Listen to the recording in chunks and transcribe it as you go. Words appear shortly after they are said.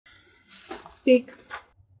Speak.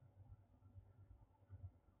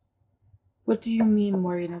 What do you mean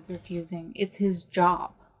Morgan is refusing? It's his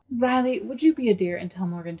job. Riley, would you be a dear and tell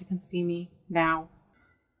Morgan to come see me now?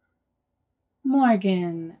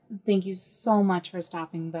 Morgan, thank you so much for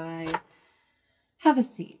stopping by. Have a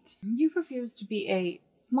seat. You refuse to be a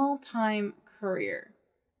small-time courier.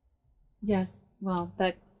 Yes, well,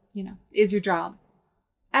 that, is your job.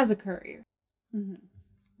 As a courier.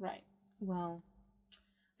 Right. Well,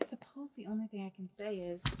 I suppose the only thing I can say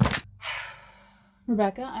is...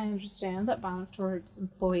 Rebecca, I understand that violence towards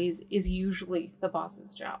employees is usually the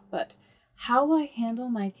boss's job, but how I handle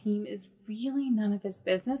my team is really none of his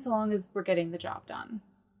business so long as we're getting the job done.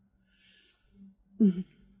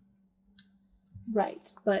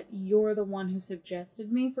 Right, but you're the one who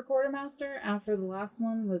suggested me for quartermaster after the last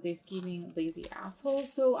one was a scheming, lazy asshole,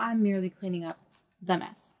 so I'm merely cleaning up the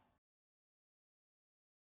mess.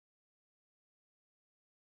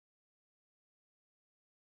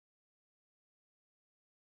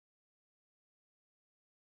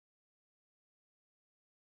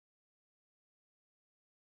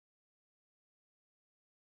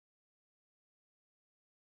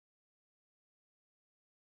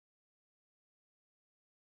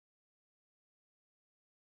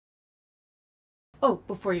 Oh,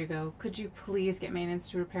 before you go, could you please get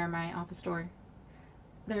maintenance to repair my office door?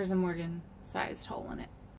 There's a Morgan-sized hole in it.